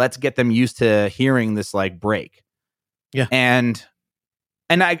 let's get them used to hearing this, like, break. Yeah. And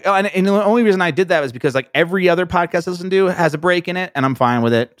the only reason I did that was because, like, every other podcast I listen to has a break in it, and I'm fine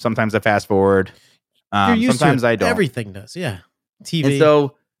with it. Sometimes I fast forward. Sometimes I don't. Everything does. Yeah. TV. And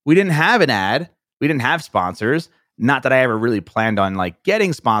so we didn't have an ad. We didn't have sponsors. Not that I ever really planned on, like,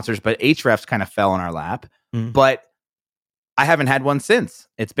 getting sponsors, but Ahrefs kind of fell in our lap. But I haven't had one since.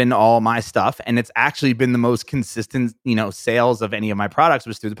 It's been all my stuff, and it's actually been the most consistent, you know, sales of any of my products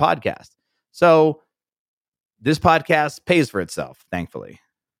was through the podcast. So this podcast pays for itself, thankfully,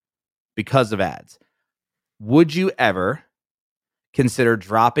 because of ads. Would you ever consider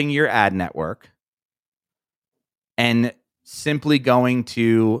dropping your ad network and simply going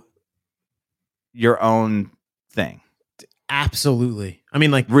to your own thing? Absolutely. I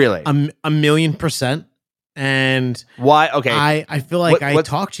mean, like Really? a million percent. And Why? Okay. I feel like I What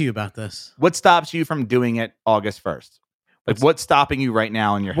talked to you about this. what stops you from doing it August 1st? Like, what's stopping you right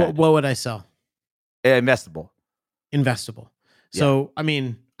now in your head? What would I sell? Investable. Investable. So, I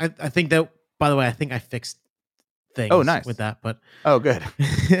mean, I think that, by the way, I think I fixed things nice. with that, but Oh, good.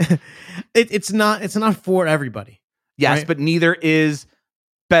 it's not for everybody. Yes, right? but neither is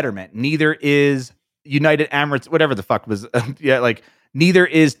Betterment. Neither is United Emirates, whatever the fuck was. Like neither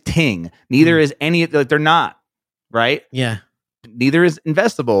is Ting. Neither is any. Like they're not right. Yeah. Neither is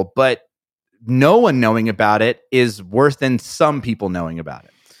Investable. But no one knowing about it is worse than some people knowing about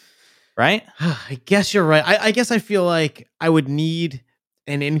it. Right? I guess you're right. I guess I feel like I would need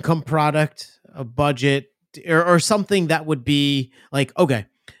an income product, a budget, or something that would be like, okay,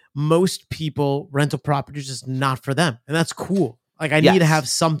 most people, rental properties is not for them. And that's cool. Like I need to have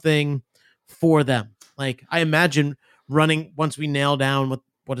something for them. Like I imagine running, once we nail down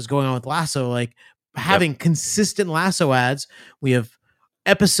what is going on with Lasso, like having consistent Lasso ads. We have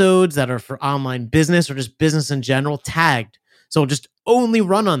episodes that are for online business or just business in general tagged. So just only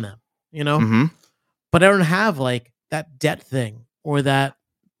run on them, you know? Mm-hmm. But I don't have like that debt thing or that.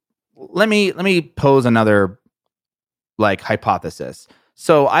 Let me pose another like hypothesis.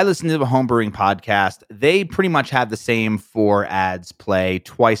 So I listen to the Homebrewing podcast. They pretty much have the same 4 ads play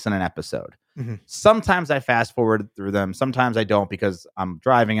twice in an episode. Mm-hmm. Sometimes I fast forward through them. Sometimes I don't because I'm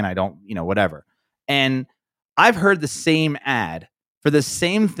driving and I don't, whatever. And I've heard the same ad for the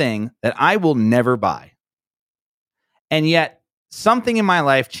same thing that I will never buy. And yet something in my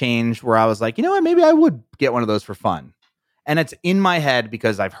life changed where I was like, you know what, maybe I would get one of those for fun. And it's in my head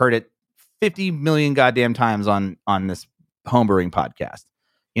because I've heard it 50 million goddamn times on this Homebrewing podcast.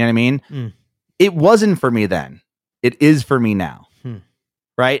 You know what I mean? Mm. It wasn't for me then. It is for me now.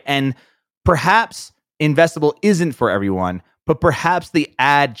 Right? And perhaps Investable isn't for everyone, but perhaps the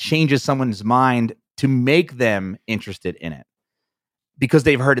ad changes someone's mind to make them interested in it because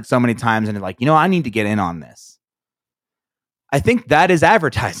they've heard it so many times and they're like, I need to get in on this. I think that is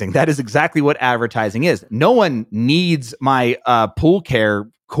advertising. That is exactly what advertising is. No one needs my pool care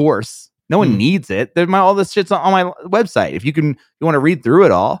course. No one needs it. All this shit's on my website. If you want to read through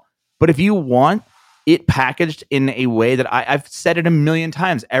it all. But if you want it packaged in a way that I've said it a million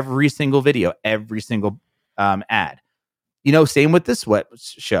times, every single video, every single ad. Same with this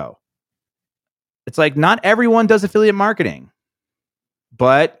show. It's like not everyone does affiliate marketing,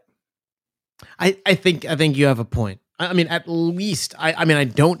 but I think you have a point. I mean, at least I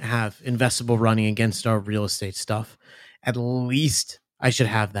don't have Investable running against our real estate stuff. At least I should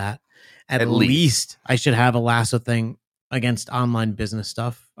have that. At least I should have a Lasso thing against online business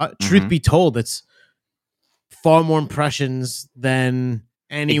stuff. Truth be told, it's far more impressions than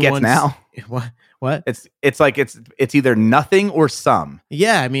anyone's. It gets now. What? It's like it's either nothing or some.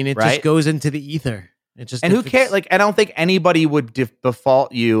 Yeah, I mean, it just goes into the ether. It just, and who cares? Like, I don't think anybody would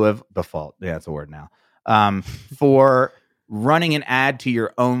default you of default. Yeah, that's a word now. For running an ad to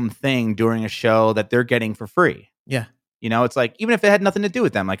your own thing during a show that they're getting for free. Yeah. It's like, even if it had nothing to do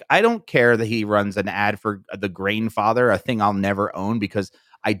with them, like, I don't care that he runs an ad for the Grainfather, a thing I'll never own because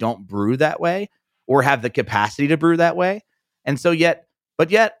I don't brew that way or have the capacity to brew that way. And so yet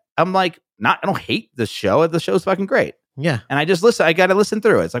I'm like, I don't hate the show. The show's fucking great. Yeah. And I just listen. I got to listen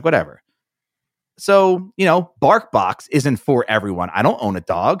through it. It's like, whatever. So, BarkBox isn't for everyone. I don't own a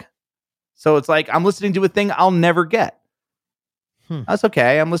dog. So it's like, I'm listening to a thing I'll never get. That's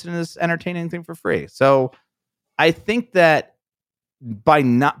okay. I'm listening to this entertaining thing for free. So I think that here's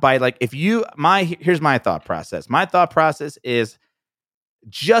my thought process. My thought process is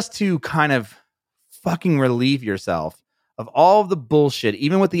just to kind of fucking relieve yourself of all of the bullshit,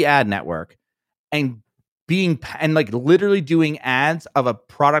 even with the ad network, and like literally doing ads of a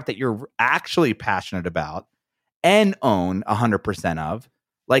product that you're actually passionate about and own 100% of.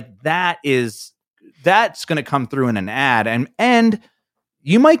 Like that's going to come through in an ad, and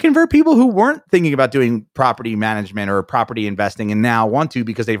you might convert people who weren't thinking about doing property management or property investing and now want to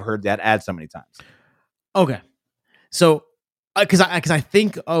because they've heard that ad so many times. Okay. So, because I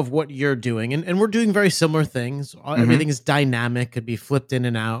think of what you're doing, and we're doing very similar things. Everything is dynamic, could be flipped in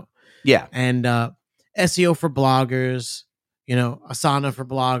and out. Yeah. And SEO for bloggers, Asana for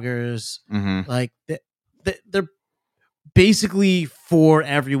bloggers, like they're basically for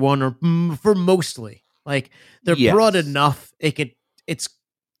everyone or for mostly. Like they're broad enough. It's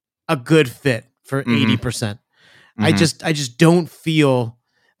a good fit for 80%. I just don't feel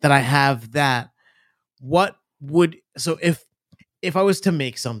that I have that. So if I was to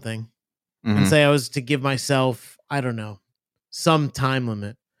make something and say I was to give myself, I don't know, some time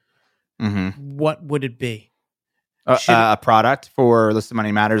limit, what would it be? A product for Listen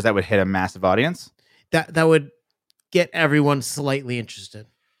Money Matters that would hit a massive audience? That would get everyone slightly interested,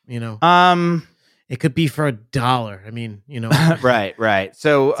 you know? It could be for $1. I mean, you know. Right.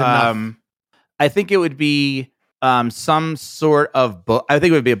 So I think it would be some sort of book. I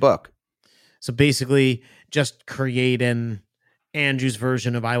think it would be a book. So basically just create an Andrew's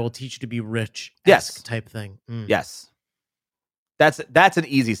version of I Will Teach You to Be Rich type thing. Yes. That's an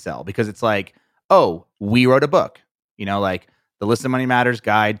easy sell because it's like, oh, we wrote a book, you know, like the Listen Money Matters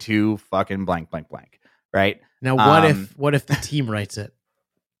Guide to fucking blank, blank, blank. Right. Now, what if the team writes it?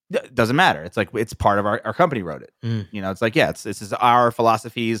 Doesn't matter. It's like, it's part of our company wrote it. You know, it's like, this is our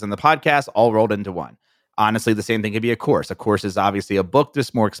philosophies and the podcast all rolled into one. Honestly, the same thing could be a course. A course is obviously a book,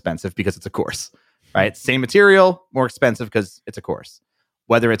 just more expensive because it's a course, right? Same material, more expensive because it's a course.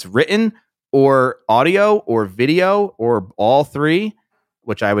 Whether it's written or audio or video or all three,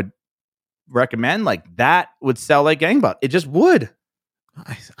 which I would recommend, like that would sell like gangbusters. It just would.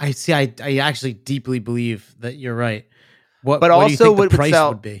 I see. I actually deeply believe that you're right. What do you think the price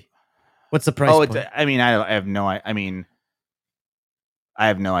would be? What's the price? Point? I mean, I have no. I mean, I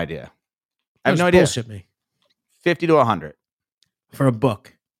have no idea. I have no idea. Bullshit me. 50 to 100 for a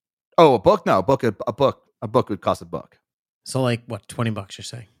book. Oh, a book? No, a book would cost a book. So like what? $20? You're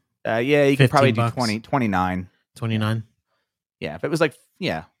saying? Yeah, you could probably do 29. 29. Yeah, if it was like,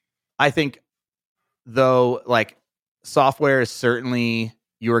 I think though, like software is certainly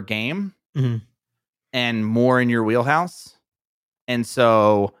your game and more in your wheelhouse, and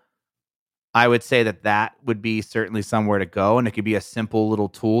so I would say that would be certainly somewhere to go, and it could be a simple little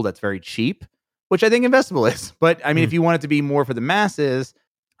tool that's very cheap, which I think Investable is. But I mean, if you want it to be more for the masses,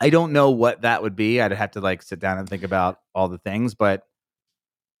 I don't know what that would be. I'd have to like sit down and think about all the things, but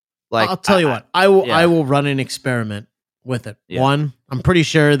like I'll tell you what, I will run an experiment with it. Yeah. One, I'm pretty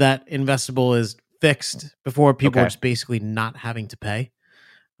sure that Investable is fixed before people are just basically not having to pay.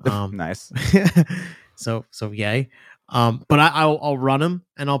 Nice. So yay. But I'll run them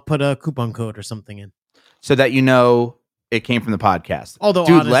and I'll put a coupon code or something in, so that you know it came from the podcast. Although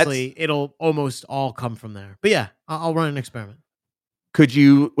honestly, it'll almost all come from there. But yeah, I'll run an experiment. Would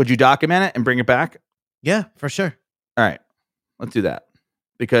you document it and bring it back? Yeah, for sure. All right, let's do that.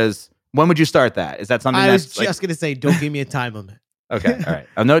 Because when would you start that? Is that something I was just going to say, don't give me a time limit. Okay. All right.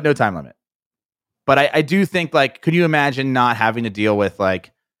 No time limit. But I do think, like, could you imagine not having to deal with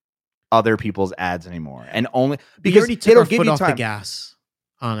like other people's ads anymore? And only because you already took it'll our give foot you off time. The gas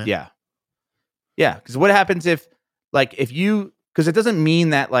on it. Yeah. Because what happens if you, because it doesn't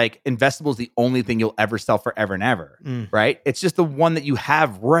mean that like Investable is the only thing you'll ever sell forever and ever, right? It's just the one that you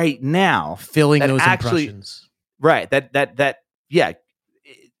have right now, filling those impressions. Right.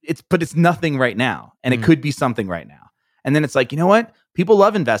 It's nothing right now, and it could be something right now. And then it's like, you know what? People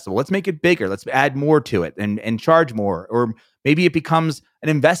love Investable. Let's make it bigger. Let's add more to it and charge more. Or maybe it becomes an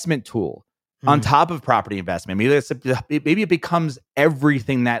investment tool on top of property investment. Maybe it becomes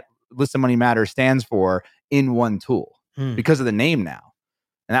everything that Listen Money Matters stands for in one tool because of the name now.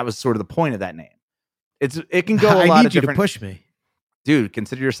 And that was sort of the point of that name. It can go a lot of different. You to push me, dude.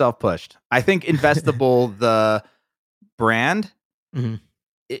 Consider yourself pushed. I think Investable, the brand,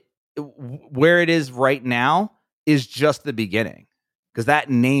 where it is right now is just the beginning, because that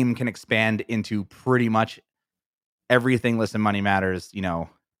name can expand into pretty much everything Listen Money Matters,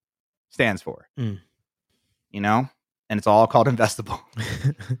 stands for, and it's all called Investable.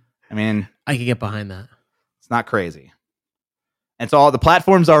 I mean, I could get behind that. It's not crazy. And so all the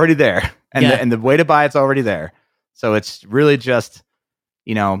platform's already there, and the way to buy it's already there. So it's really just,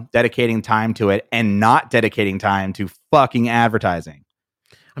 dedicating time to it and not dedicating time to fucking advertising.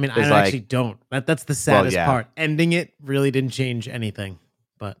 I mean, I actually don't. That's the saddest part. Ending it really didn't change anything,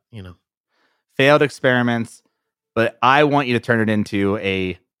 but failed experiments. But I want you to turn it into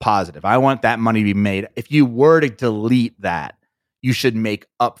a positive. I want that money to be made. If you were to delete that, you should make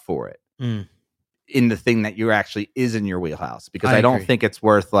up for it in the thing that you're actually is in your wheelhouse. Because I don't think it's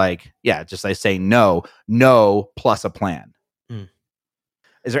worth just I say no plus a plan.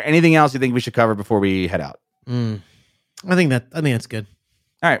 Is there anything else you think we should cover before we head out? I think that's good.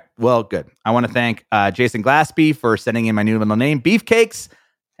 All right. Well, good. I want to thank Jason Glaspie for sending in my new little name, Beefcakes.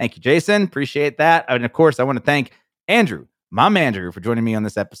 Thank you, Jason. Appreciate that. And of course, I want to thank Andrew, Mom Andrew, for joining me on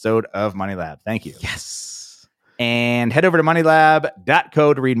this episode of Money Lab. Thank you. Yes. And head over to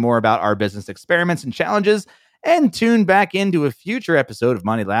moneylab.co to read more about our business experiments and challenges, and tune back into a future episode of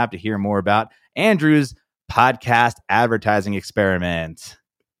Money Lab to hear more about Andrew's podcast advertising experiment.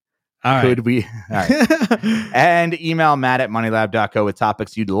 All right. Could we? All right. And email Matt at moneylab.co with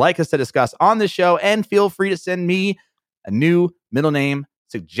topics you'd like us to discuss on the show. And feel free to send me a new middle name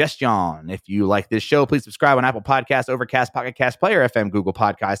suggestion. If you like this show, please subscribe on Apple Podcasts, Overcast, Pocket Cast, Player FM, Google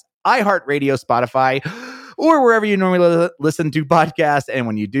Podcasts, iHeartRadio, Spotify, or wherever you normally listen to podcasts. And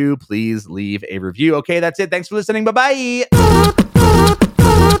when you do, please leave a review. Okay, that's it. Thanks for listening. Bye-bye.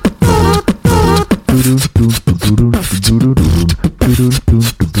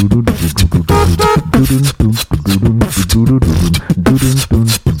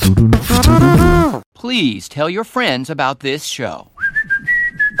 Please tell your friends about this show.